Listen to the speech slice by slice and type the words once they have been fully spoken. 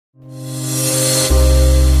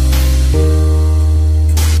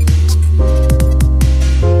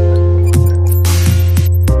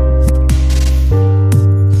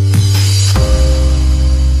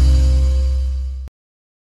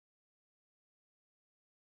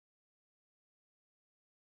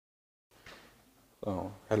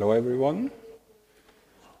Hello everyone.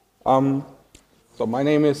 So my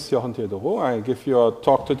name is Johan Theodoro. I give you a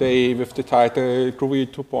talk today with the title Groovy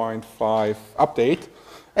 2.5 Update.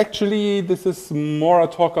 Actually, this is more a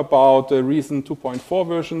talk about the recent 2.4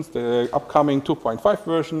 versions, the upcoming 2.5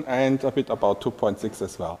 version, and a bit about 2.6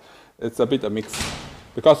 as well. It's a bit a mix.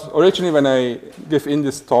 Because originally when I give in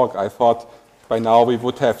this talk, I thought by now we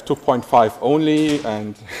would have 2.5 only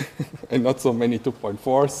and, and not so many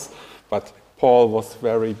 2.4s. But Paul was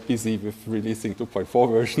very busy with releasing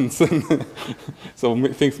 2.4 versions,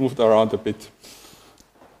 so things moved around a bit.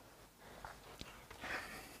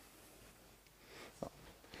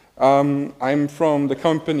 I'm from the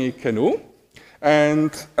company Canoe,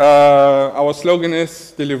 and our slogan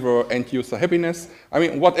is deliver end-user happiness. I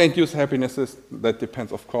mean, what end-user happiness is, that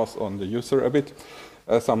depends, of course, on the user a bit.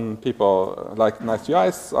 Some people like nice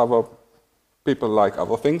UIs, other people like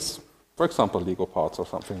other things, for example, Lego parts or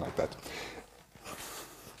something like that.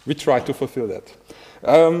 We try to fulfill that.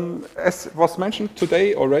 As was mentioned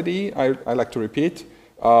today already, I like to repeat,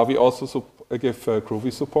 we also give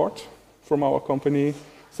Groovy support from our company.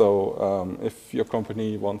 So if your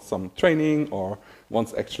company wants some training or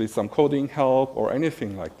wants actually some coding help or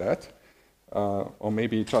anything like that, or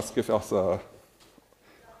maybe just give us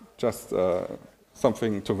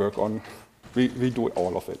something to work on, we do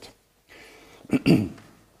all of it.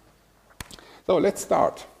 So let's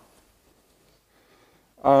start.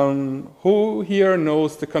 Who here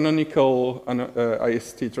knows the canonical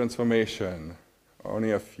IST transformation?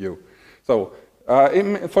 Only a few. So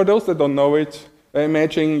for those that don't know it,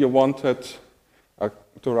 imagine you wanted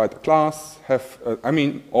to write a class,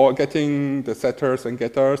 or getting the setters and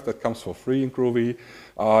getters that comes for free in Groovy.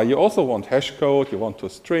 You also want hash code, you want to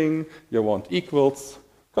string, you want equals.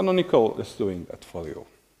 Canonical is doing that for you.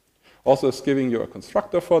 Also is giving you a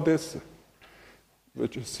constructor for this,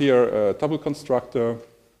 which is here a double constructor.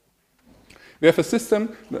 We have a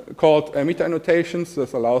system called meta annotations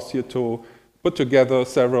that allows you to put together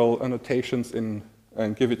several annotations and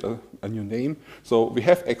give it a new name. So we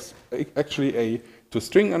have actually to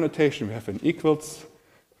string annotation, we have an equals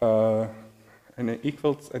and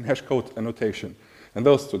hash code annotation. And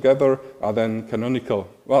those together are then canonical,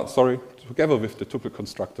 together with the tuple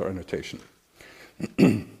constructor annotation.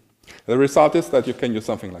 The result is that you can use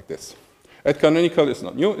something like this. At canonical is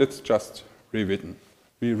not new, it's just rewritten.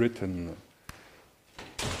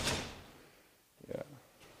 Yeah.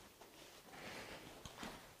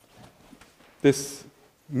 This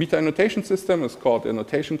meta annotation system is called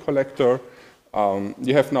annotation collector.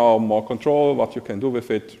 You have now more control what you can do with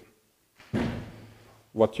it,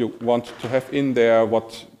 what you want to have in there,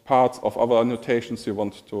 what parts of other annotations you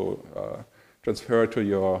want to transfer to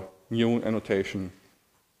your new annotation.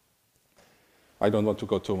 I don't want to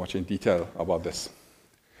go too much in detail about this.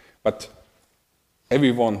 But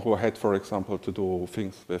everyone who had, for example, to do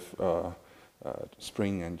things with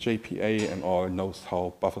Spring and JPA and all knows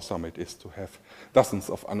how bothersome it is to have dozens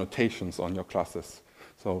of annotations on your classes.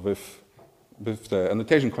 So with the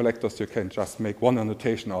annotation collectors, you can just make one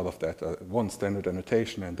annotation out of that, one standard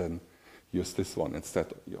annotation, and then use this one instead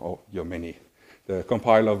of your many. The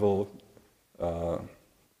compiler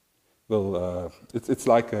it's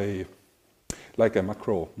like a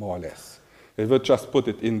macro, more or less. It would just put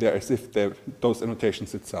it in there as if those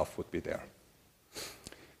annotations itself would be there.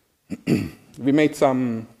 We made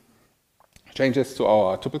some changes to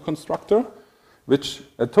our tuple constructor, which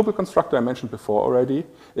a tuple constructor I mentioned before already.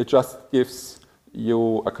 It just gives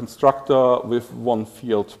you a constructor with one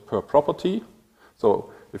field per property.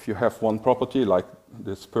 So if you have one property, like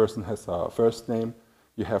this person has a first name,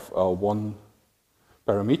 you have one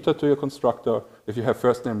parameter to your constructor. If you have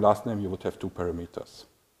first name, last name, you would have two parameters.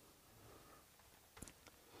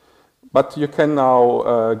 But you can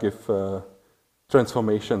now give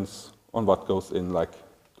transformations on what goes in, like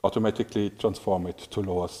automatically transform it to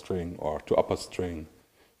lower string or to upper string,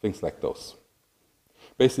 things like those.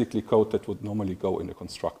 Basically code that would normally go in the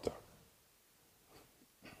constructor.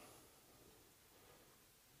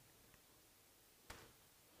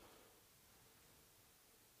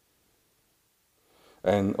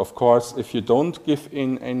 And of course, if you don't give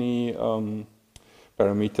in any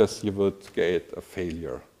parameters, you would get a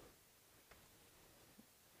failure.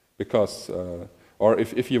 Because, or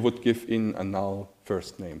if you would give in a null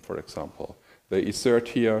first name, for example, the insert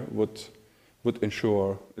here would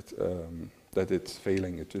ensure that it's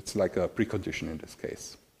failing. It's like a precondition in this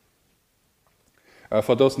case.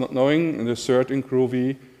 For those not knowing, the cert in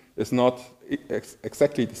Groovy is not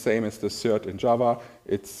exactly the same as the cert in Java.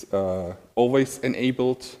 It's always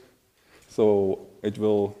enabled, so it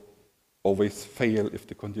will always fail if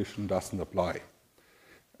the condition doesn't apply.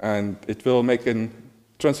 and it will make a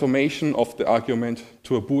transformation of the argument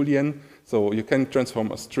to a Boolean. So you can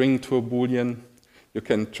transform a string to a Boolean. You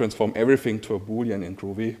can transform everything to a Boolean in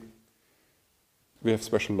Groovy. We have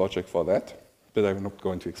special logic for that, but I'm not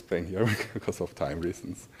going to explain here because of time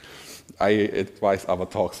reasons. I advise other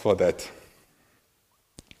talks for that.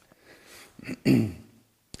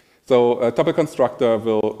 So a tuple constructor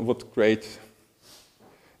would create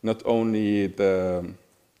not only the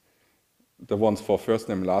ones for first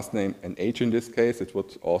name, last name, and age in this case, it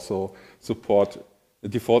would also support the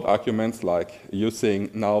default arguments like using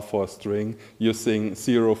now for a string, using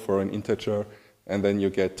 0 for an integer, and then you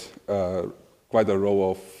get quite a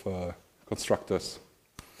row of constructors.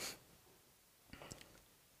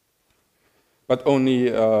 But only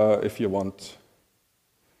if you want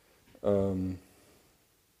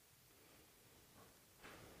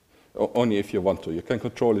only if you want to. You can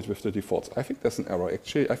control it with the defaults. I think there's an error.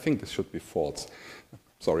 Actually, I think this should be false.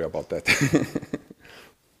 Sorry about that.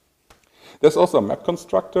 There's also a map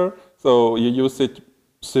constructor. So you use it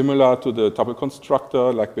similar to the tuple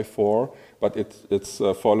constructor like before, but it's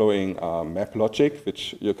following map logic,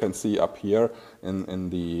 which you can see up here in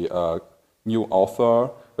the new author,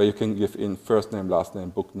 where you can give in first name, last name,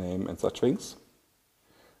 book name, and such things.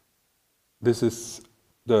 This is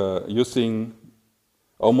using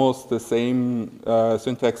almost the same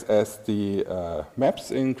syntax as the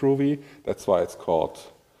maps in Groovy. That's why it's called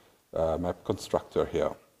map constructor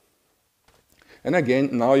here. And again,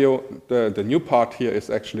 now the new part here is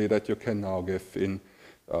actually that you can now give in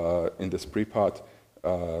this pre-part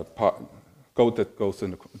code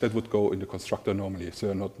that would go in the constructor normally. So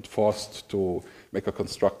you're not forced to make a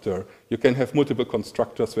constructor. You can have multiple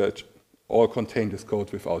constructors which all contain this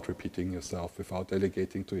code without repeating yourself, without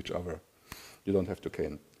delegating to each other. You don't have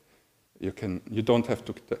to you don't have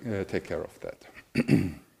to take care of that.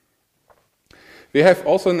 We have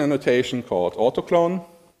also an annotation called autoclone.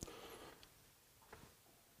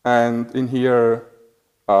 And in here,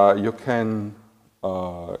 you can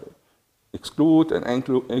exclude and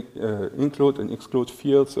include and exclude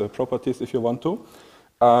fields, properties if you want to.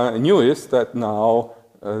 New is that now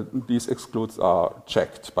these excludes are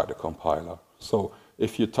checked by the compiler. So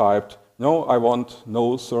if you typed, no, I want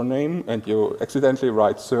no surname, and you accidentally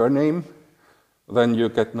write surname, then you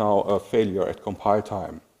get now a failure at compile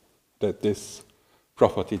time that this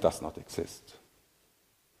property does not exist.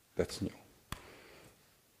 That's new.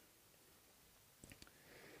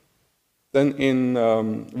 Then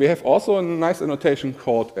we have also a nice annotation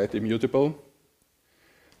called @immutable,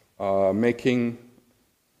 making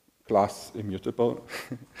class immutable.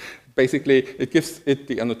 Basically, it gives it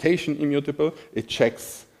the annotation immutable. It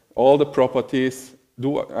checks all the properties.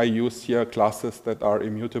 Do I use here classes that are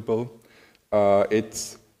immutable?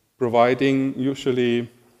 It's providing usually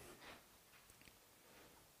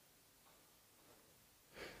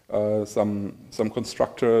some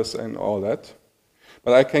constructors and all that.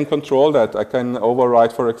 But I can control that. I can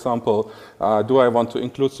override, for example, do I want to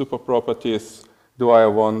include super properties? Do I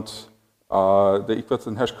want the equals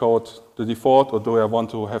and hash code, the default, or do I want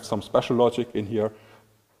to have some special logic in here?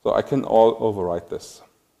 So I can all override this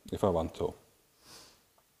if I want to.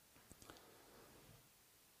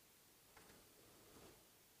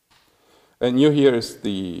 And new here is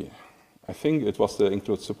I think it was the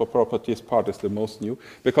include super properties part is the most new,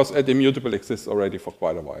 because @immutable exists already for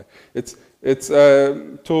quite a while.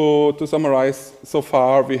 To summarize, so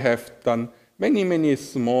far we have done many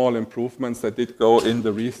small improvements that did go in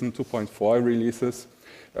the recent 2.4 releases.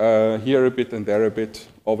 Here a bit and there a bit,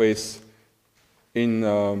 always in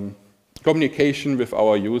communication with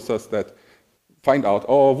our users that find out,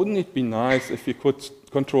 oh, wouldn't it be nice if we could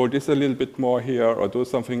control this a little bit more here or do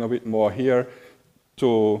something a bit more here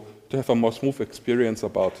to have a more smooth experience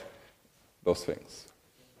about those things.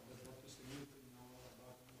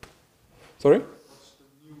 Sorry? What's the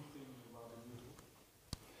new thing about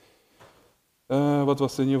immutable? What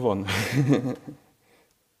was the new one?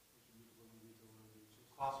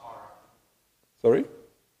 Class hierarchy. Sorry?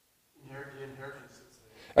 The inheritance.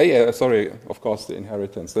 Yeah, sorry, of course, the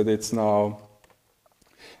inheritance. That it's now,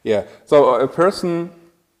 yeah. So a person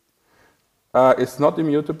is not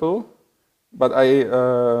immutable, but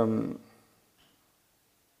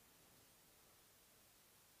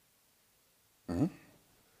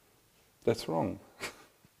that's wrong.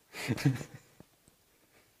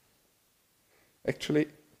 Actually,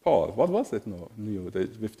 Paul, what was it new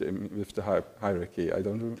with the hierarchy? I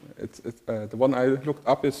don't. It's the one I looked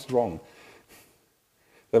up is wrong.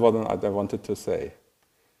 The one I wanted to say.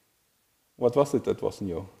 What was it that was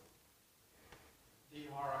new? The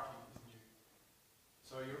hierarchy is new.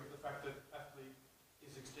 So the fact that athlete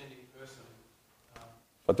is extending person.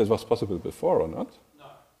 But that was possible before or not? No.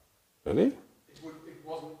 Really? It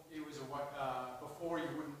wasn't, it was a way, before you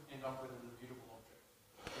wouldn't end up with an immutable object.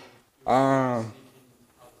 It Ah. sneak in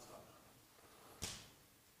other stuff.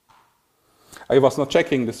 I was not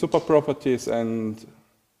checking the super properties,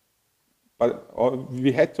 but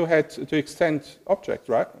we had to extend object,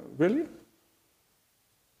 right? Really? It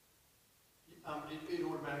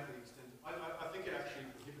automatically extends. I think it actually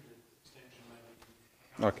prohibited extension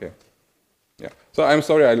maybe. Okay. Yeah. So I'm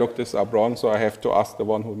sorry I looked this up wrong. So I have to ask the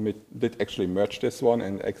one who did actually merge this one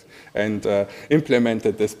and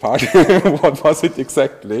implemented this part. What was it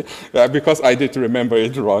exactly? Because I did remember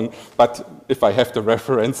it wrong. But if I have the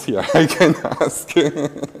reference here, I can ask.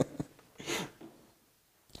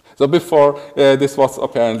 So before, this was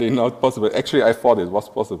apparently not possible. Actually, I thought it was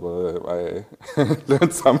possible. I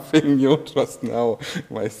learned something new just now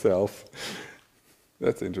myself.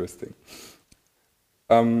 That's interesting.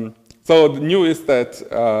 So the new is that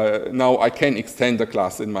now I can extend the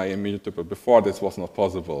class in my immutable. Before, this was not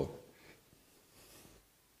possible.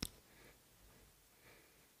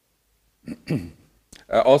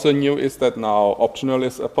 Also new is that now optional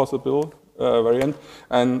is a possible variant,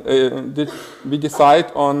 and we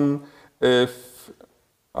decide on if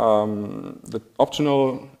the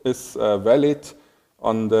optional is valid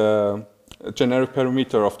on the generic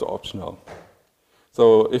parameter of the optional.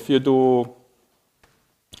 So if you do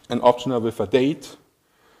an optional with a date,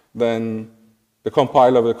 then the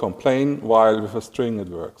compiler will complain, while with a string it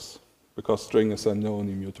works, because string is a known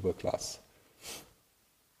immutable class.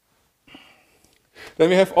 Then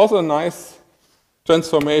we have also a nice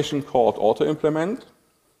transformation called auto-implement.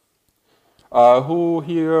 Who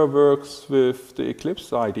here works with the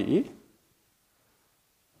Eclipse IDE?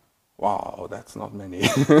 Wow, that's not many.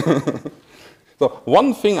 So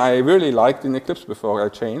one thing I really liked in Eclipse before I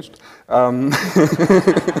changed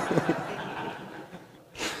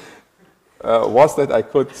was that I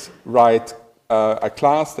could write a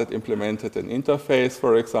class that implemented an interface,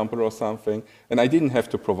 for example, or something, and I didn't have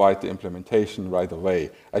to provide the implementation right away.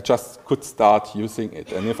 I just could start using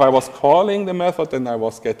it. And if I was calling the method, then I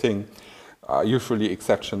was getting usually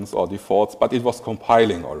exceptions or defaults, but it was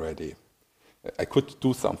compiling already. I could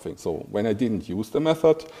do something. So when I didn't use the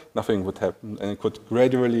method, nothing would happen, and I could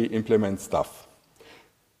gradually implement stuff.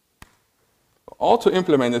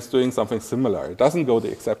 Auto-implement is doing something similar. It doesn't go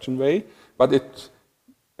the exception way, but it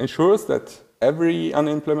ensures that every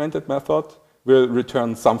unimplemented method will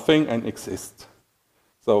return something and exist.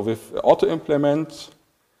 So with auto-implement,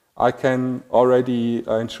 I can already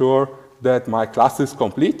ensure that my class is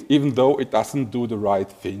complete, even though it doesn't do the right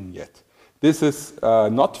thing yet. This is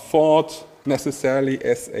not thought necessarily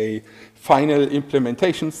as a final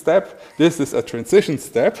implementation step. This is a transition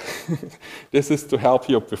step. This is to help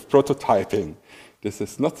you with prototyping. This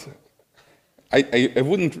is not... I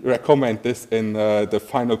wouldn't recommend this in the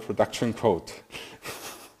final production code.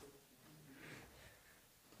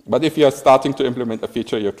 But if you're starting to implement a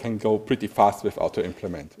feature, you can go pretty fast with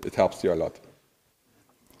auto-implement. It helps you a lot.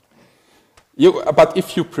 But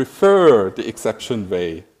if you prefer the exception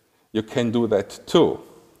way, you can do that too.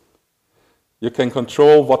 You can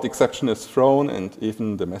control what exception is thrown and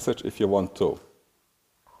even the message if you want to.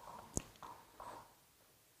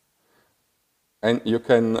 And you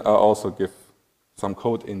can also give some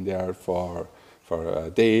code in there for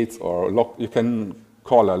dates, or you can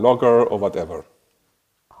call a logger or whatever.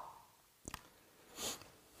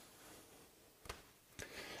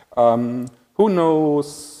 Who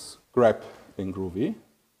knows grep in Groovy?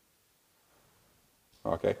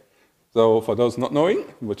 Okay. So for those not knowing,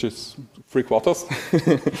 which is 3/4,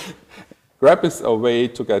 grep is a way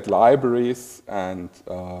to get libraries and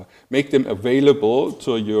make them available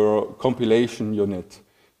to your compilation unit.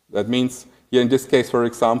 That means here in this case, for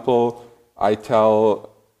example, I tell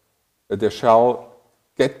the shell,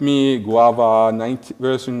 get me Guava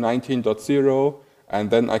version 19.0,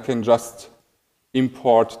 and then I can just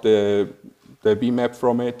import the bmap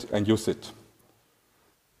from it and use it.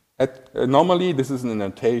 Normally, this is an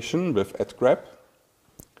annotation with @grep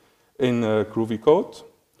in Groovy code.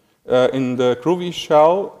 In the Groovy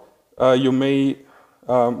shell,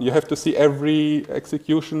 you have to see every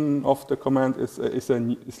execution of the command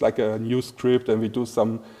is like a new script, and we do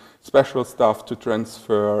some special stuff to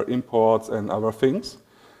transfer imports and other things.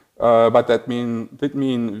 But that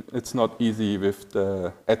means it's not easy with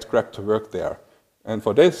the @grep to work there. And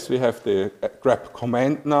for this, we have the grep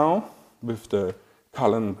command now with the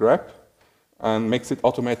colon grep, and makes it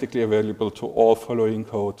automatically available to all following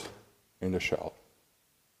code in the shell.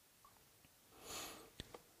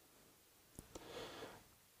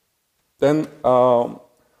 Then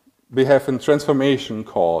we have a transformation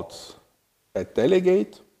called at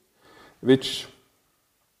delegate, which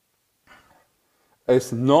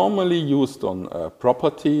is normally used on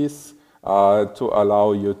properties to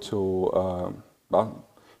allow you to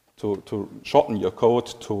shorten your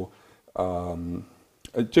code to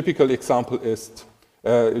a typical example is,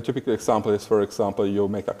 for example, you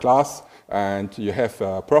make a class and you have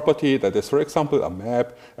a property that is, for example, a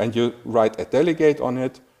map, and you write a delegate on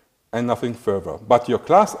it and nothing further. But your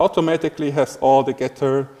class automatically has all the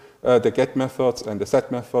the get methods and the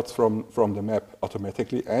set methods from the map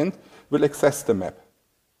automatically and will access the map.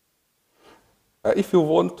 If you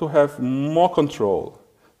want to have more control,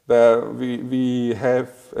 we have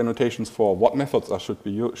annotations for what methods should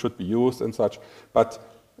be used and such, but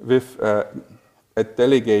with a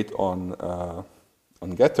delegate on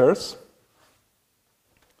getters,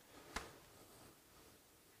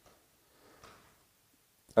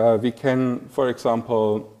 we can, for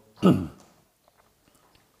example,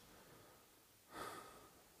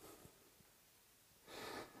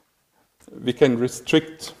 we can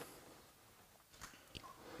restrict,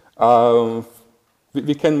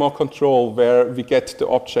 we can more control where we get the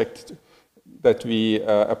object that we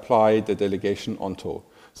apply the delegation onto.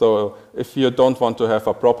 So if you don't want to have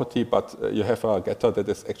a property, but you have a getter that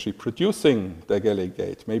is actually producing the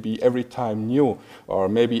delegate, maybe every time new, or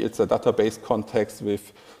maybe it's a database context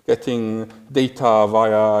with getting data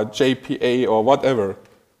via JPA or whatever,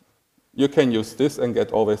 you can use this and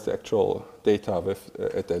get always the actual data with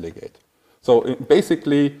a delegate. So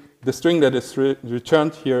basically, the string that is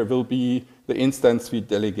returned here will be the instance we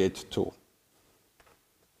delegate to.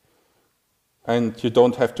 And you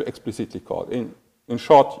don't have to explicitly call. In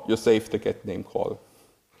short, you save the get name call,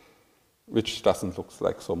 which doesn't look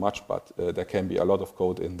like so much, but there can be a lot of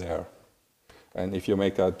code in there. And if you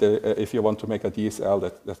make if you want to make a DSL,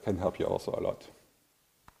 that can help you also a lot.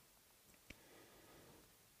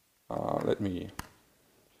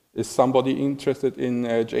 Is somebody interested in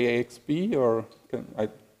JAXB, or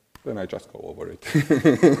then I just go over it?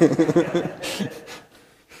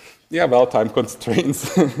 Yeah, well, time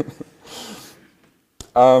constraints.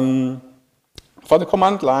 For the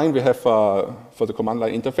command line, we have for the command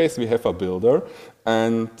line interface, we have a builder,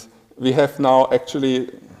 and we have now actually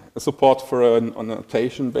support for an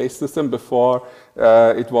annotation-based system. Before,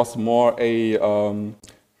 it was more a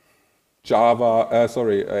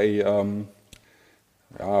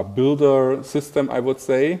builder system, I would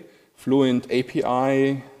say, fluent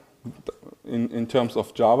API in terms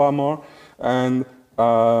of Java more, and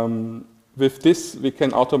with this we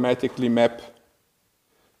can automatically map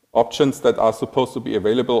options that are supposed to be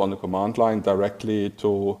available on the command line directly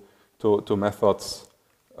to methods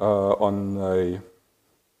on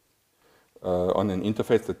an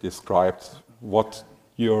interface that describes what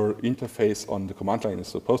your interface on the command line is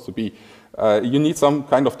supposed to be. You need some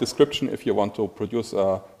kind of description if you want to produce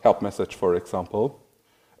a help message, for example,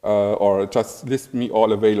 or just list me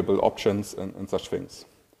all available options and such things.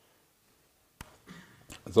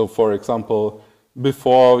 So, for example,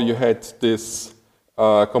 before you had this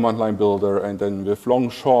command line builder, and then with long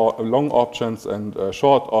options and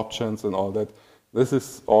short options and all that. This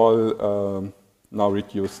is all now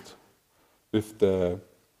reduced with the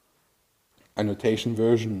annotation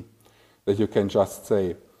version, that you can just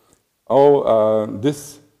say, oh,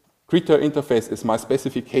 this greeter interface is my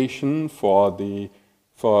specification for the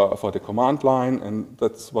command line, and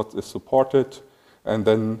that's what is supported, and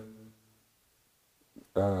then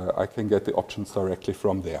I can get the options directly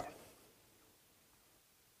from there.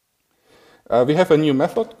 We have a new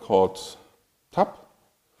method called tab,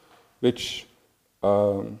 which,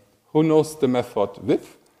 who knows the method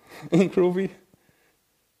with in Groovy?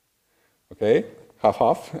 Okay,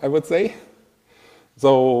 half-half, I would say.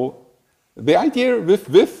 So the idea with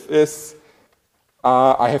with is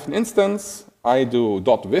I have an instance, I do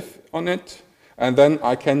 .with on it, and then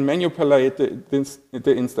I can manipulate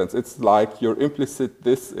the instance. It's like your implicit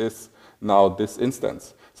this is now this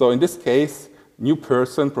instance. So in this case, new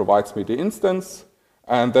person provides me the instance,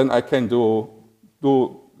 and then I can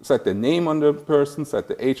set the name on the person, set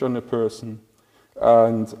the age on the person.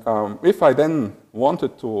 And if I then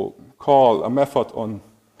wanted to call a method on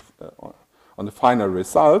the final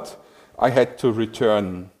result, I had to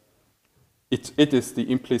return it is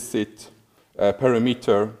the implicit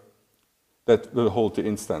parameter that will hold the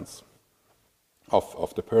instance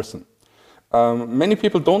of the person. Many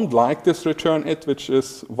people don't like this return it, which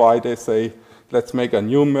is why they say, let's make a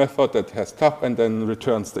new method that has tab and then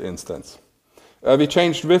returns the instance. We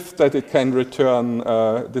changed with that it can return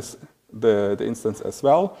the instance as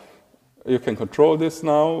well. You can control this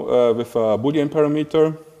now with a Boolean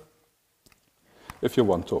parameter if you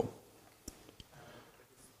want to. We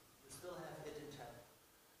still have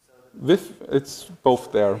with, it's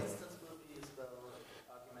both there. Instance will be the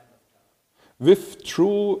argument of Java. With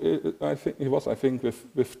true, I think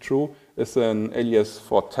with true is an alias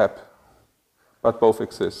for tab, but both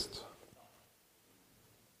exist.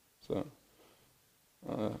 So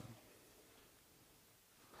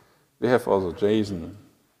we have also JSON.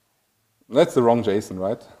 That's the wrong JSON,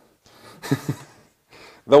 right?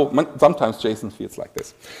 Though sometimes JSON feels like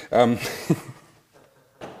this.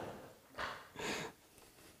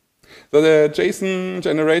 So the JSON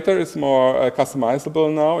generator is more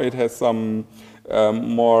customizable now. It has some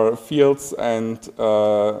more fields and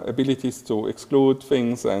abilities to exclude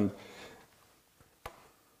things, and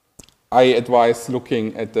I advise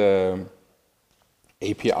looking at the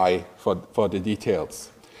API for the details.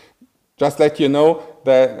 Just let you know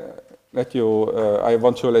that I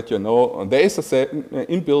want to let you know there is an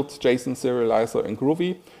inbuilt JSON serializer in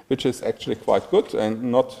Groovy, which is actually quite good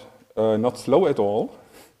and not slow at all.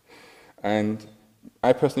 And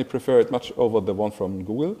I personally prefer it much over the one from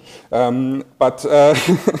Google. But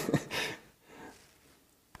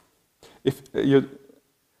if you,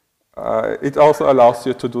 it also allows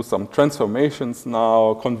you to do some transformations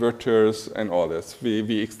now, converters, and all this.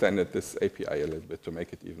 We extended this API a little bit to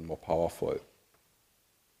make it even more powerful.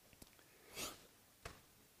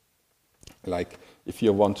 Like if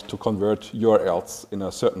you want to convert URLs in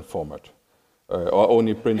a certain format, or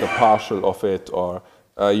only print a partial of it, or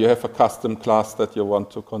you have a custom class that you want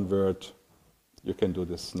to convert, you can do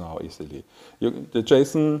this now easily. The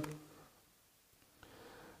JSON,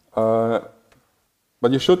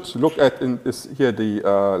 but you should look at here the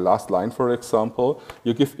last line, for example.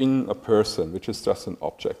 You give in a person, which is just an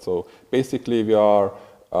object. So basically, we are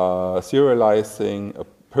serializing a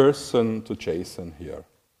person to JSON here.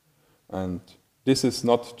 And this is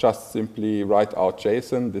not just simply write out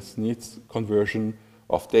JSON. This needs conversion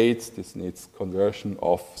of dates. This needs conversion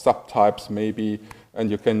of subtypes, maybe.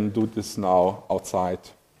 And you can do this now outside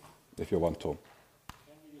if you want to.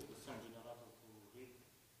 Can we use the same generator to read?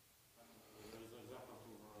 And there is an example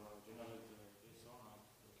to generate JSON and the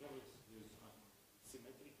carrots use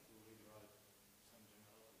symmetric to read write same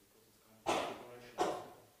generator because it's kind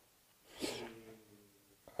of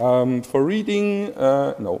configuration. For reading,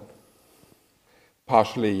 no.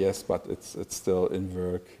 Partially, yes, but it's still in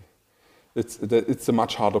work. It's a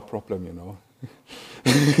much harder problem, you know.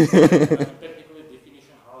 Technically,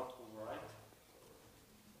 definition how to write.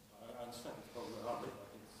 I understand it's probably harder,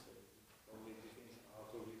 but it's probably definition how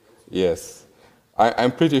to read also. Yes,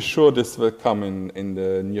 I'm pretty sure this will come in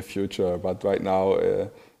the near future, but right now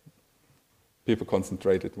people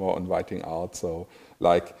concentrated more on writing out. So,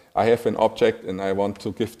 like, I have an object and I want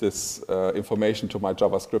to give this information to my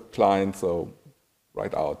JavaScript client, so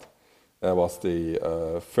write out. That was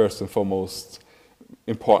the first and foremost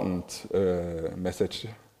important message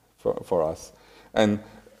for us. And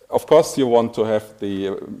of course, you want to have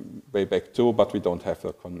the way back too, but we don't have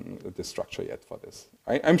the structure yet for this.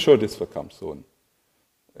 I'm sure this will come soon.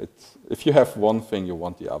 If you have one thing, you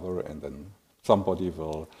want the other, and then somebody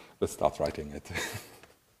will start writing it.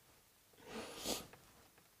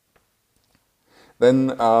 Then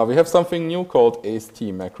we have something new called AST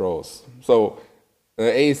macros. So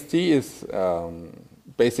AST is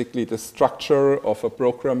basically the structure of a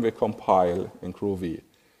program we compile in Groovy.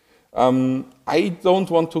 I don't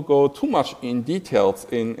want to go too much in details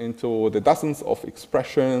into the dozens of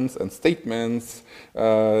expressions and statements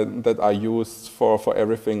that are used for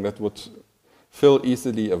everything that would fill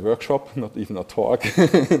easily a workshop, not even a talk.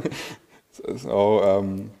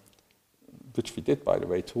 Which we did, by the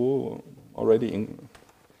way, too, already.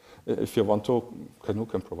 If you want to, Canoe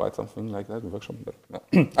can provide something like that in the workshop. But, no.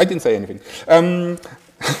 I didn't say anything.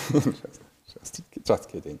 Just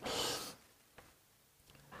kidding.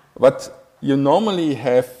 What you normally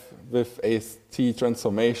have with AST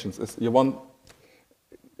transformations is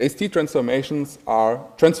AST transformations are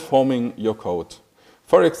transforming your code.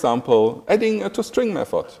 For example, adding a toString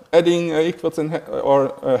method, adding a equals or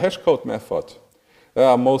a hashcode method. There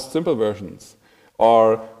are most simple versions.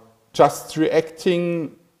 Or just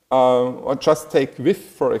reacting, or just take with,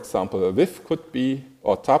 for example. A with could be,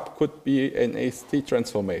 or tab could be an AST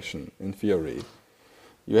transformation in theory.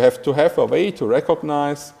 You have to have a way to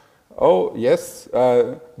recognize, oh, yes,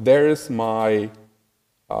 there is my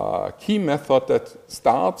key method that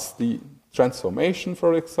starts the transformation,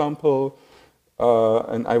 for example,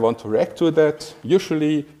 and I want to react to that.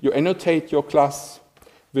 Usually, you annotate your class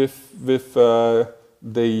with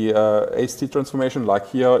the AST transformation, like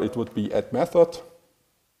here, it would be add method.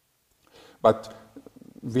 But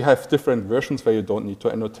we have different versions where you don't need to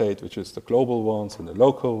annotate, which is the global ones and the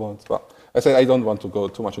local ones. Well, I said I don't want to go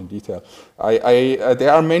too much in detail.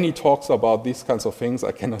 There are many talks about these kinds of things.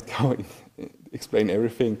 I cannot go explain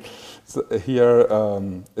everything. So here,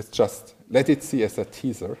 it's just let it see as a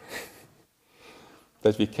teaser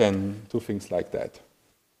that we can do things like that.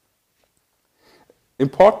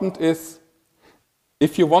 Important is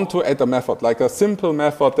if you want to add a method, like a simple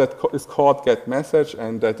method that is called getMessage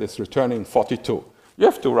and that is returning 42, you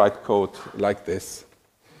have to write code like this.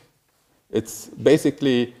 It's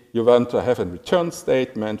basically you want to have a return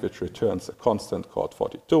statement which returns a constant called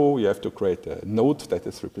 42. You have to create a node that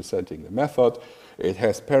is representing the method. It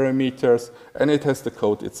has parameters and it has the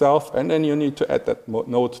code itself, and then you need to add that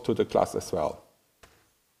node to the class as well.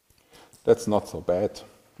 That's not so bad,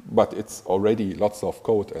 but it's already lots of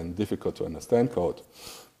code and difficult to understand code.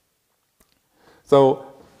 So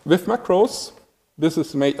with macros, this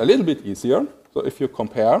is made a little bit easier. So if you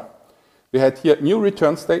compare, we had here new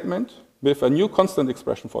return statement with a new constant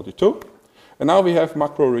expression 42, and now we have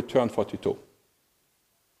macro return 42.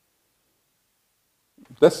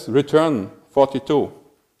 This return 42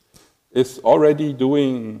 is already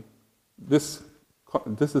doing this.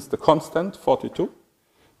 This is the constant 42.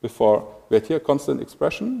 Before we had here constant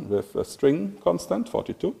expression with a string constant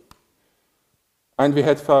 42. And we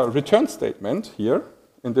had a return statement here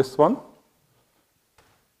in this one.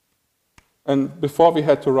 And before we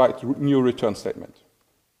had to write new return statement.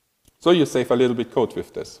 So you save a little bit code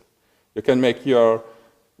with this. You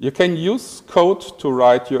can use code to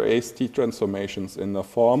write your AST transformations in a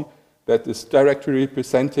form that is directly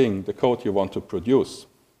representing the code you want to produce.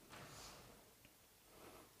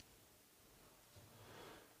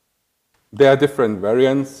 There are different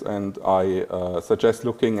variants, and I suggest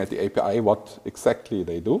looking at the API what exactly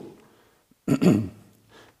they do.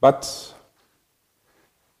 But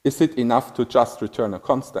is it enough to just return a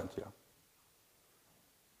constant here?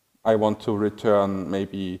 I want to return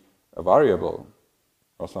maybe a variable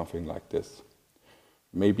or something like this.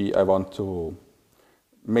 Maybe I want to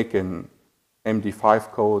make an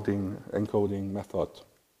MD5 encoding method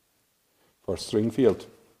for string field.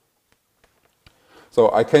 So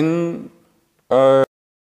I can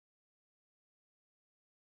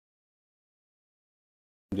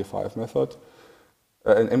MD5 method,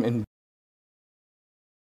 and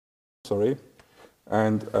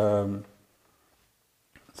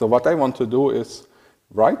so what I want to do is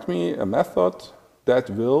write me a method that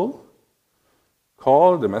will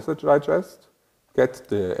call the message digest, get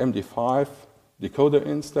the MD5 decoder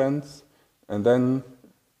instance, and then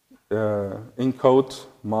encode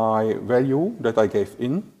my value that I gave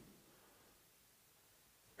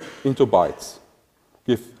into bytes.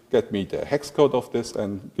 Get me the hex code of this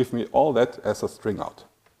and give me all that as a string out.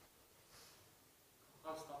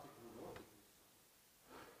 How static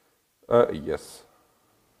will work? Yes.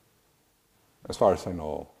 As far as I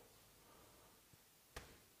know.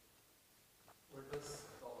 Where does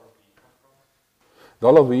 $V come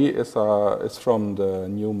from? $V is from the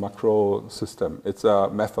new macro system. It's a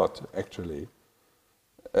method, actually,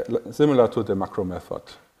 similar to the macro method.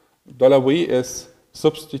 $V is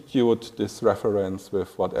substitute this reference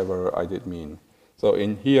with whatever I did mean. So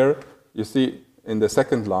in here, you see in the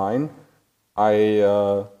second line, I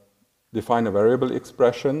define a variable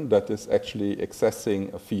expression that is actually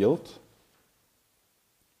accessing a field.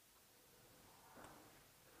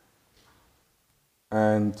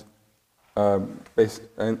 And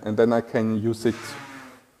then I can use it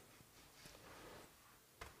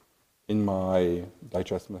in my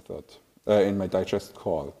digest method, in my digest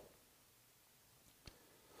call.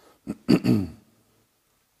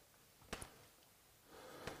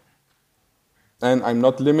 And I'm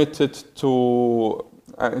not limited to,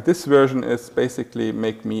 this version is basically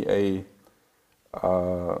make me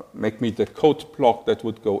the code block that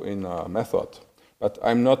would go in a method. But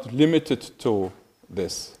I'm not limited to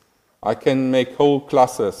this. I can make whole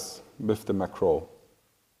classes with the macro.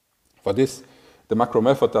 For this, the macro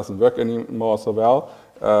method doesn't work anymore so well,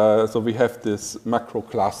 so we have this macro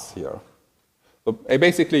class here. So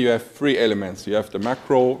basically you have three elements. You have the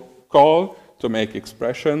macro call to make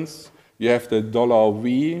expressions, you have the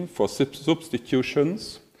 $V for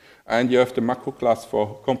substitutions, and you have the macro class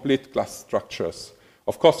for complete class structures.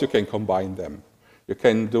 Of course you can combine them. You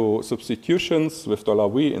can do substitutions with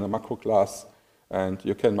 $V in a macro class, and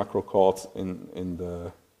you can macro calls in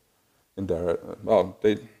there. Well,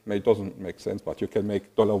 it doesn't make sense, but you can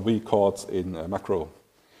make $V calls in a macro,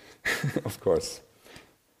 of course.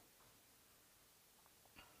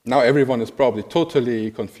 Now everyone is probably totally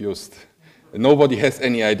confused. Nobody has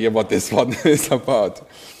any idea what this one is about.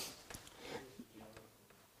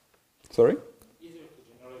 Sorry? Easier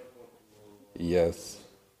to generate code. Yes.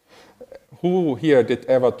 who here did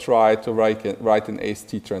ever try to write an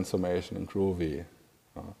AST transformation in Groovy?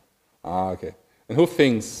 Okay. And who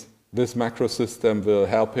thinks this macro system will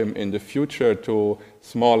help him in the future to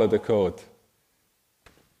smaller the code?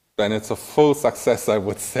 Then it's a full success, I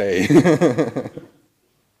would say.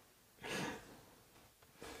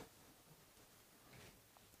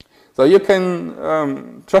 So you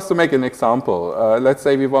can, just to make an example, let's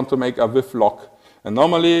say we want to make a with lock. And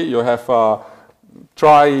normally you have a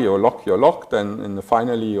try, you lock, then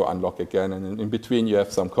finally you unlock again, and in between you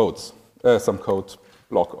have some code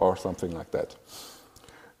block or something like that.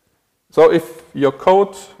 So if your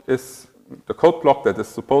code is the code block that is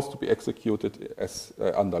supposed to be executed as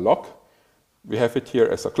under lock, we have it here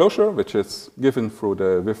as a closure, which is given through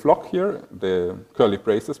the with lock here, the curly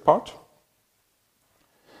braces part.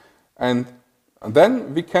 And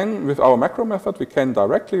then we can, with our macro method, we can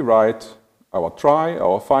directly write our try,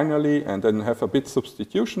 our finally, and then have a bit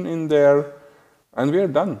substitution in there, and we are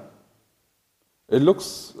done. It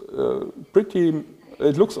looks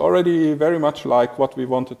it looks already very much like what we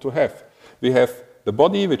wanted to have. We have the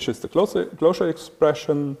body, which is the closure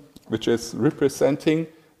expression, which is representing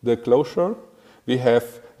the closure. We have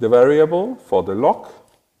the variable for the lock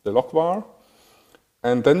var,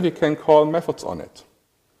 and then we can call methods on it.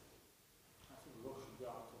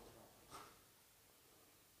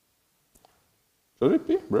 Should it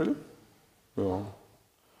be? Really? Yeah.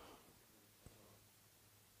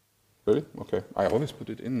 Really? Okay. I always put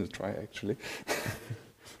it in the try, actually.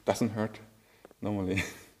 Doesn't hurt, normally.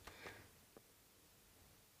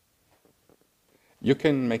 You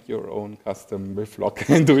can make your own custom with lock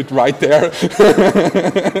and do it right there.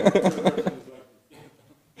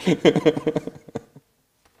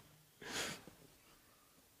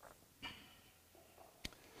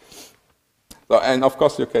 So, and of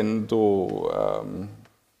course you can do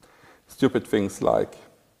stupid things like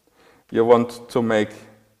you want to make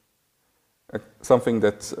something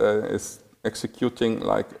that is executing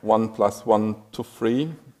like 1 + 1 to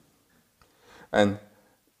 3, and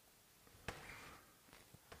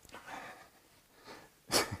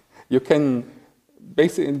you can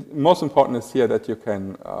basically, most important is here that you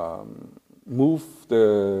can move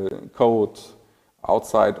the code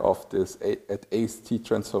outside of this at AST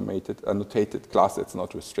transformated annotated class. It's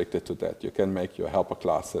not restricted to that. You can make your helper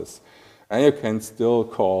classes, and you can still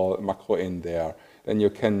call macro in there. Then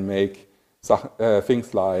you can make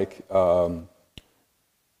things like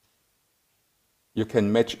you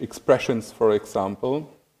can match expressions, for example.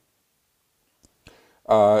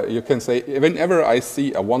 You can say, whenever I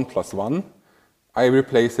see a 1 + 1, I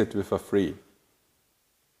replace it with a 3.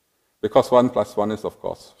 Because 1 + 1 is, of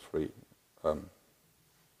course, 3.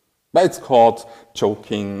 But it's called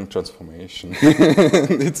joking transformation.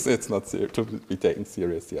 It's not to be taken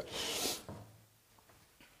serious here.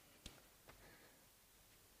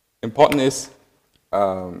 Important is,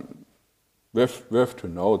 worth to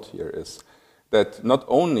note here is that not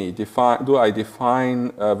only do I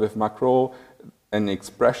define with macro an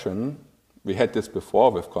expression, we had this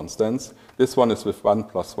before with constants, this one is with 1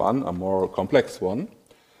 + 1, a more complex one.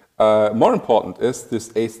 More important is this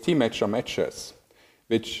AST matcher matches,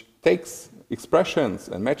 which takes expressions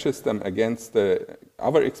and matches them against the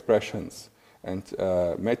other expressions, and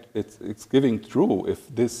it's giving true if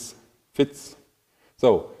this fits.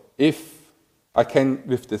 So if I can,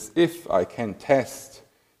 with this if, I can test,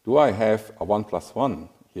 do I have a 1 + 1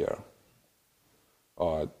 here?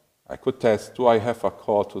 Or I could test, do I have a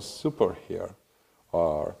call to super here?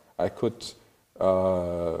 Or I could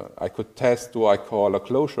test, do I call a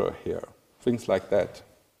closure here? Things like that.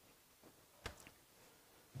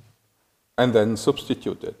 And then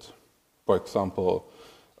substitute it. For example,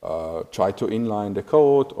 try to inline the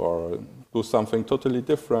code or do something totally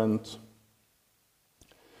different.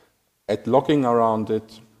 Add locking around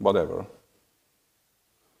it, whatever.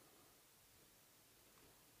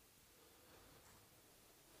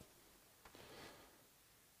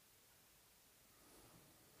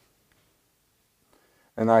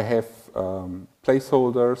 And I have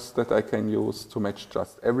placeholders that I can use to match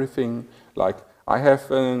just everything. Like I have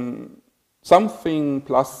something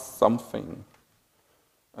plus something,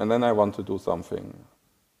 and then I want to do something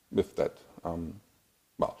with that.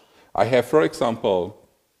 Well, I have, for example,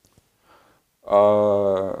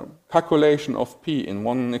 calculation of p in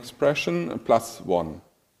one expression plus 1.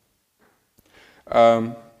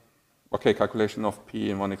 Okay, calculation of p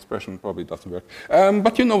in one expression probably doesn't work.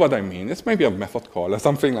 But you know what I mean. It's maybe a method call or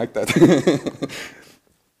something like that.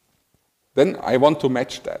 Then I want to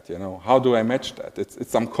match that, you know. How do I match that? It's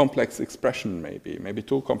some complex expression maybe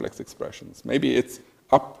 2 complex expressions. Maybe it's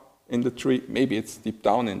up in the tree, maybe it's deep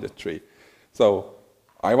down in the tree. So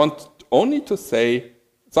I want only to say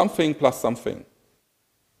something plus something.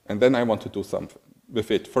 And then I want to do something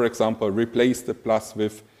with it. For example, replace the plus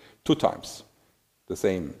with 2 times the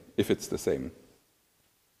same, if it's the same.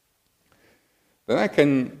 Then I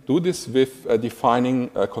can do this with defining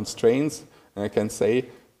constraints, and I can say,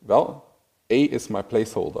 well, A is my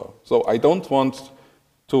placeholder. So I don't want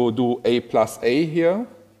to do A plus A here.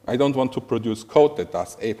 I don't want to produce code that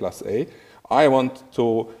does A plus A. I want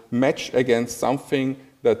to match against something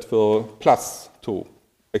that will plus 2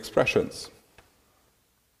 expressions.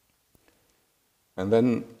 And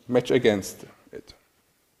then match against it.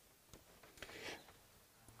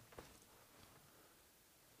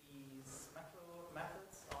 These macro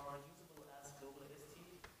methods are usable as global AST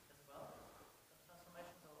as well?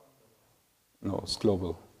 Transformations or only global? No, it's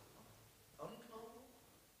global. Only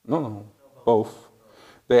global? No, both.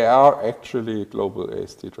 They are actually global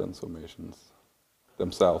AST transformations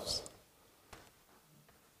themselves.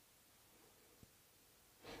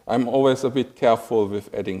 I'm always a bit careful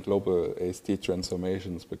with adding global AST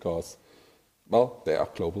transformations because, well, they are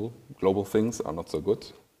global. Global things are not so good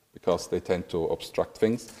because they tend to obstruct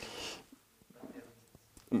things.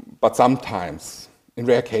 But sometimes, in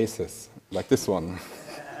rare cases, like this one.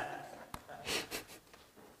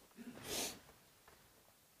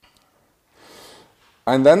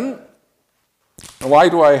 And then, why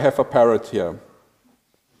do I have a parrot here?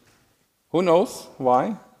 Who knows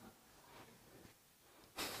why?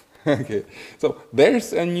 Okay, so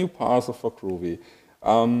there's a new parser for Groovy.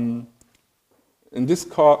 In this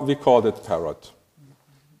we called it parrot.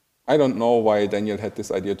 I don't know why Daniel had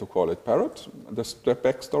this idea to call it parrot. The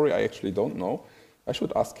backstory I actually don't know. I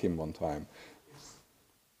should ask him one time.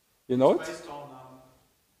 You know It's it? based on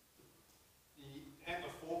the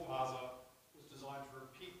Antler 4 parser was designed to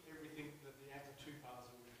repeat everything that the Antler 2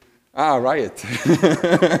 parser would do. Ah, right.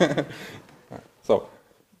 So,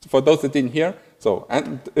 for those that didn't hear, so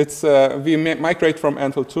and it's we migrate from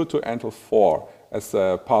Antler 2 to Antler 4 as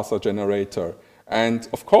a parser generator. And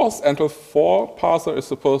of course, Antler 4 parser is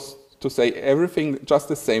supposed to say everything just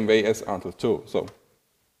the same way as Antler 2. So,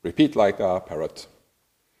 repeat like a parrot.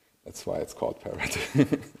 That's why it's called parrot.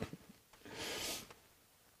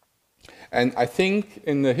 And I think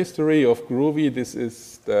in the history of Groovy, this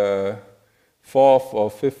is the 4th or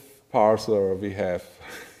 5th parser we have.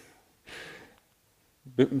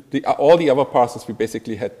 All the other parsers we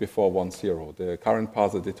basically had before 1.0. The current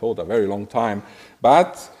parser did hold a very long time.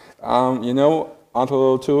 But, you know,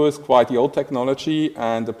 Antler 2 is quite the old technology,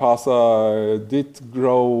 and the parser did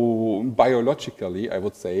grow biologically, I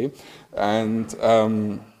would say, and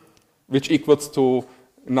which equals to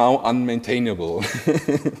now unmaintainable.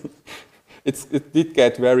 It did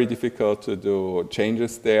get very difficult to do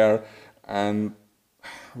changes there, and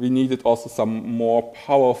we needed also some more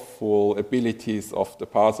powerful abilities of the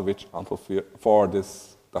parser, which Antler 4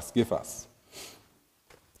 does give us.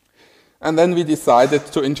 And then we decided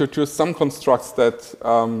to introduce some constructs that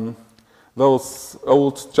those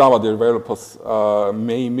old Java developers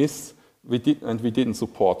may miss, we didn't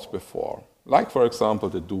support before. Like, for example,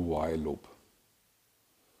 the do-while loop.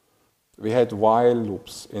 We had while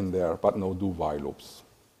loops in there, but no do-while loops,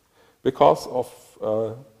 because of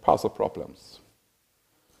parser problems.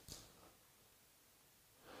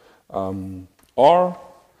 Or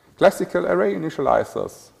classical array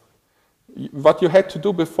initializers. What you had to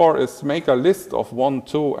do before is make a list of 1,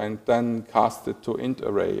 2, and then cast it to int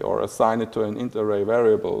array, or assign it to an int array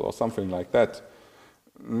variable, or something like that.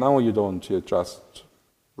 Now you don't, you just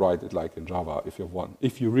write it like in Java if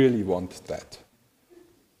you really want that.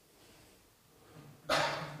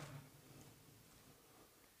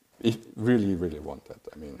 If really, really want that,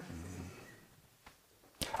 I mean.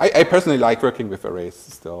 I personally like working with arrays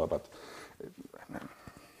still, but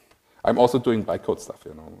I'm also doing bytecode stuff,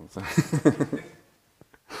 you know.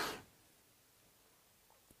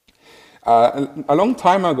 A long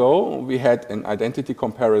time ago, we had an identity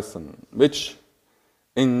comparison, which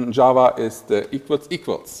in Java is the equals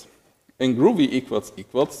equals. In Groovy equals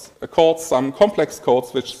equals calls some complex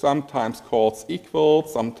codes, which sometimes calls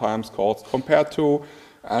equals, sometimes calls compared to,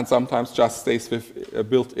 and sometimes just stays with a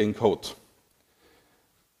built-in code.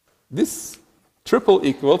 This triple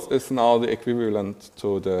equals is now the equivalent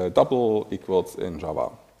to the double equals in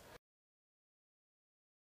Java.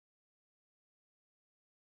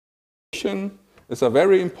 Is a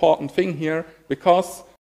very important thing here, because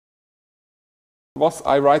was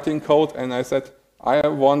I writing code and I said, I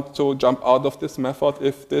want to jump out of this method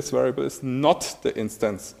if this variable is not the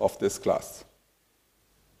instance of this class.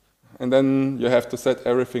 And then you have to set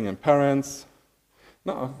everything in parents.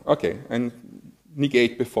 No, okay, and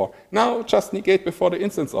negate before. Now just negate before the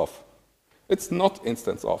instance of. It's not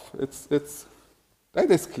instance of.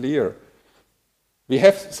 That is clear. We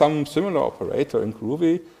have some similar operator in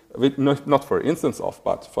Groovy, with not for instance of,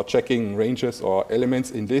 but for checking ranges or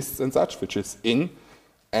elements in lists and such, which is in.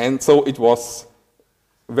 And so it was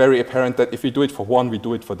very apparent that if we do it for one, we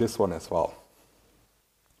do it for this one as well.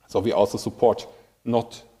 So we also support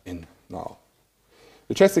not in now,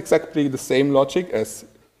 which has exactly the same logic as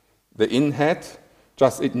the in had,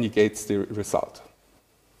 just it negates the result.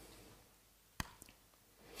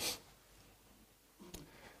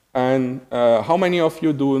 And how many of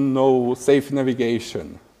you do know safe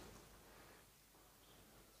navigation?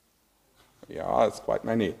 Yeah, it's quite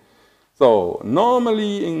many. So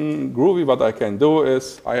normally in Groovy, what I can do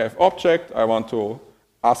is I have object, I want to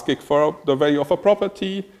ask it for the value of a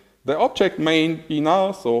property. The object may be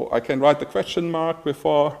null, so I can write the question mark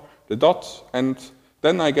before the dot, and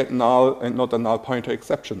then I get null and not a null pointer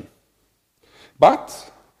exception.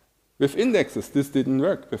 But with indexes, this didn't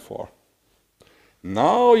work before.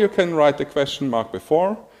 Now you can write the question mark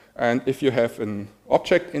before, and if you have an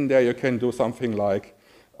object in there, you can do something like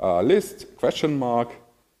list, question mark,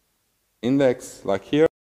 index, like here.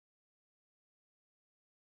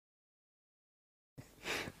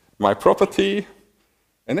 My property,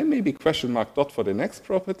 and then maybe question mark dot for the next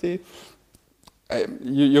property.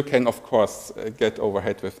 You can, of course, get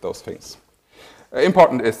overhead with those things.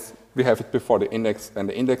 Important is we have it before the index, and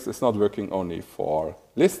the index is not working only for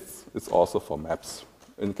lists, it's also for maps.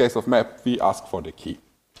 In the case of map, we ask for the key.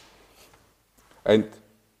 And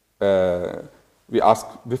we ask,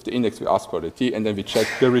 with the index, we ask for the key, and then we check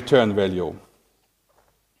the return value.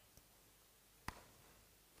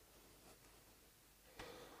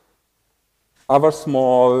 Other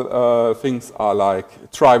small things are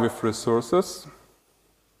like try with resources.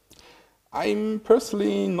 I'm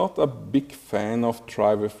personally not a big fan of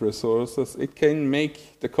try with resources. It can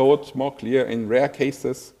make the code more clear in rare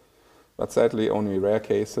cases, but sadly only rare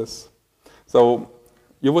cases. So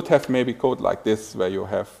you would have maybe code like this where you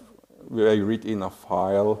read in a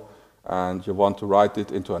file and you want to write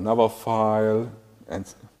it into another file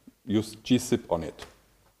and use gzip on it.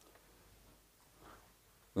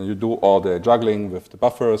 And you do all the juggling with the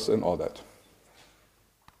buffers and all that.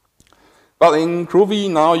 But in Groovy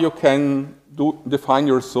now you can define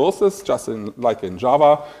your resources just like in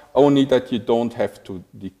Java, only that you don't have to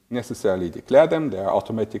necessarily declare them. They are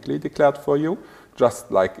automatically declared for you, just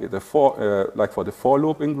like for the for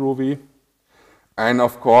loop in Groovy. And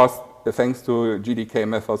of course, thanks to GDK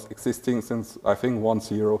methods existing since I think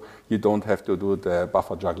 1.0, you don't have to do the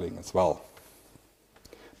buffer juggling as well.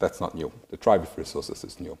 That's not new. The try with resources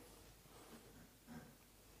is new.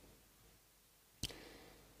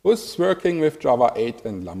 Who's working with Java 8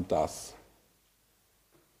 and lambdas?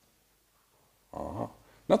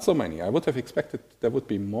 Not so many. I would have expected there would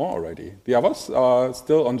be more already. The others are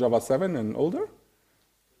still on Java 7 and older?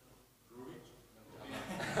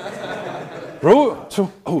 Groovy?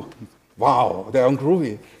 Oh, wow, they're on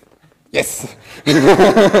Groovy. Yes!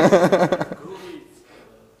 Groovy,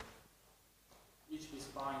 each list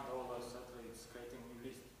find all the set it's creating new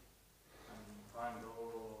list and find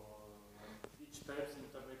all each steps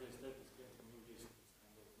intermediate step is creating new list. It's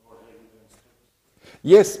kind of more heavy than steps.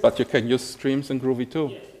 Yes, but you can use streams in Groovy too.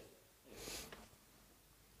 Yes.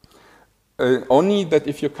 Only that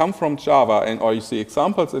if you come from Java or you see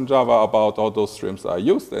examples in Java about how those streams are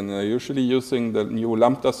used, and they're usually using the new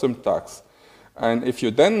lambda syntax. And if you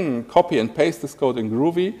then copy and paste this code in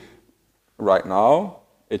Groovy, right now,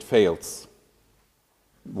 it fails.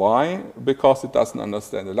 Why? Because it doesn't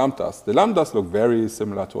understand the lambdas. The lambdas look very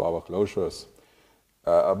similar to our closures,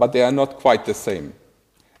 but they are not quite the same.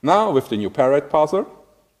 Now, with the new parrot parser,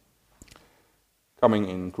 coming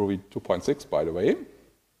in Groovy 2.6, by the way,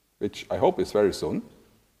 which I hope is very soon,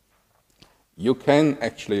 you can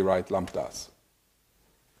actually write lambdas.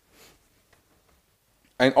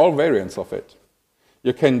 And all variants of it.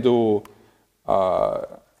 You can do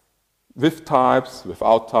with types,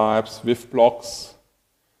 without types, with blocks,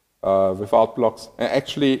 without blocks. And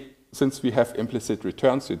actually, since we have implicit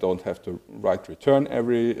returns, you don't have to write return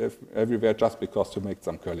everywhere just because you make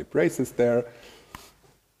some curly braces there.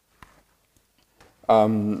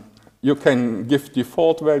 You can give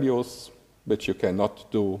default values, which you cannot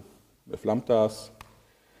do with lambdas.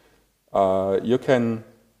 You can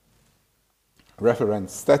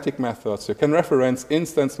reference static methods. You can reference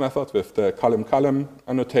instance methods with the column-column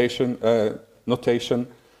annotation, notation.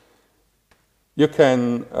 You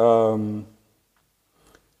can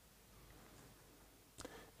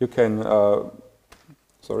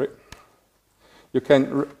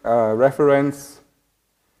reference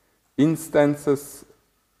instances.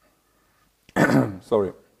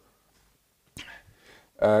 Sorry.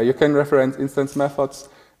 You can reference instance methods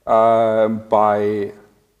by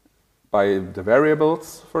the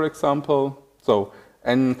variables, for example. So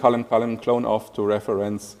n column clone of to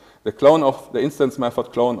reference the clone of the instance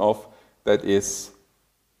method clone of that is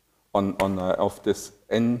of this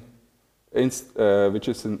n, which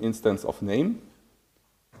is an instance of name.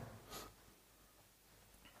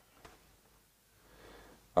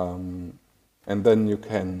 And then you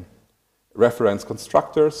can reference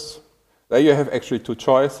constructors. There you have actually two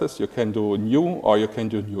choices. You can do new or you can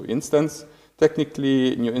do new instance.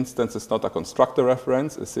 Technically, new instance is not a constructor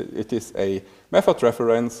reference. It is a method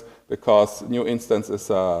reference because new instance is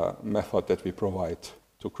a method that we provide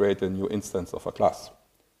to create a new instance of a class.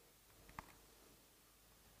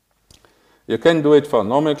 You can do it for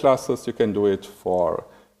normal classes. You can do it for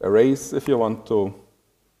arrays if you want to.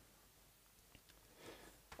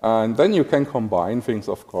 And then you can combine things,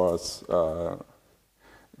 of course.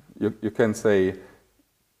 You can say,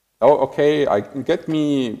 oh, okay, get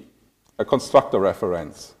me a constructor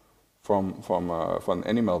reference from an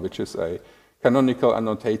animal, which is a canonical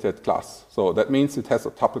annotated class. So that means it has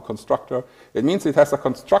a tuple constructor. It means it has a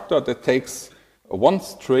constructor that takes one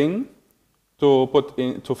string to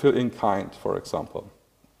fill in kind, for example.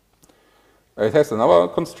 It has another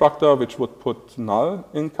constructor which would put null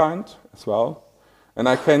in kind as well. And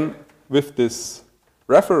I can, with this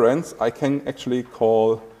reference, I can actually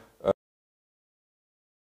call,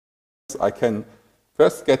 I can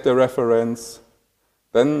first get the reference,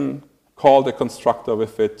 then call the constructor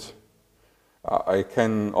with it. I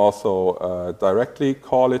can also directly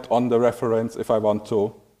call it on the reference if I want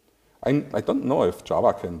to. I don't know if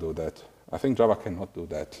Java can do that. I think Java cannot do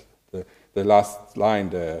that. The last line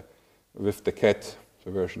with the cat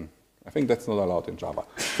version. I think that's not allowed in Java.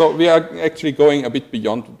 So we are actually going a bit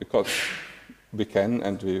beyond because we can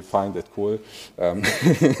and we find it cool.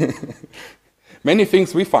 Many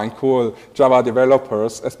things we find cool, Java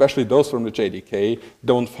developers, especially those from the JDK,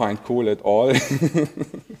 don't find cool at all.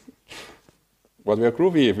 But we are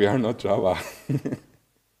Groovy, we are not Java.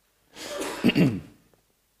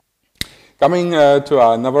 Coming to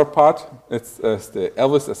another part, it's the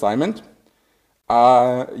Elvis assignment.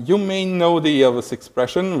 You may know the Elvis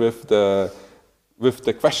expression with the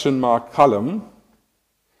question mark column.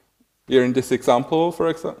 Here in this example, for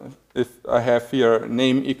example, if I have here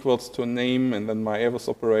name equals to name and then my Elvis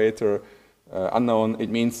operator unknown, it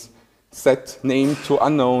means set name to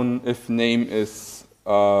unknown if name is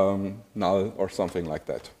null or something like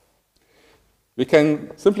that. We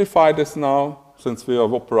can simplify this now since we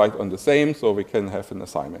operate on the same, so we can have an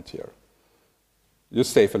assignment here. You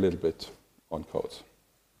save a little bit on code.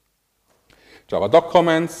 Java doc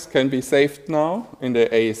comments can be saved now in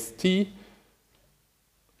the AST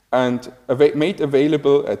and made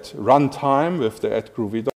available at runtime with the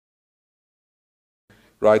 @groovy.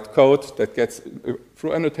 Write code that gets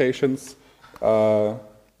through annotations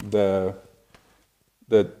the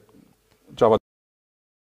Java.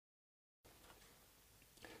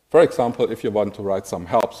 For example, if you want to write some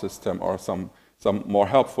help system or some more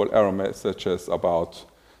helpful error messages about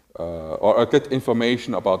or get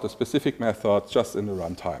information about a specific method just in the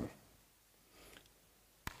runtime.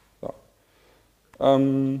 So,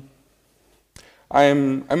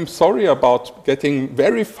 I'm sorry about getting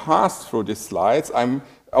very fast through these slides. I'm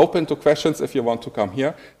open to questions if you want to come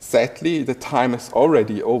here. Sadly, the time is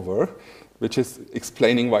already over, which is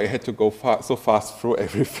explaining why I had to go so fast through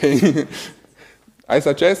everything. I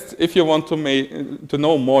suggest if you want to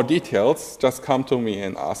know more details, just come to me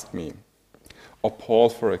and ask me. Or Paul,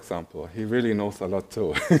 for example. He really knows a lot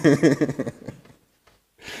too.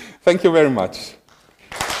 Thank you very much.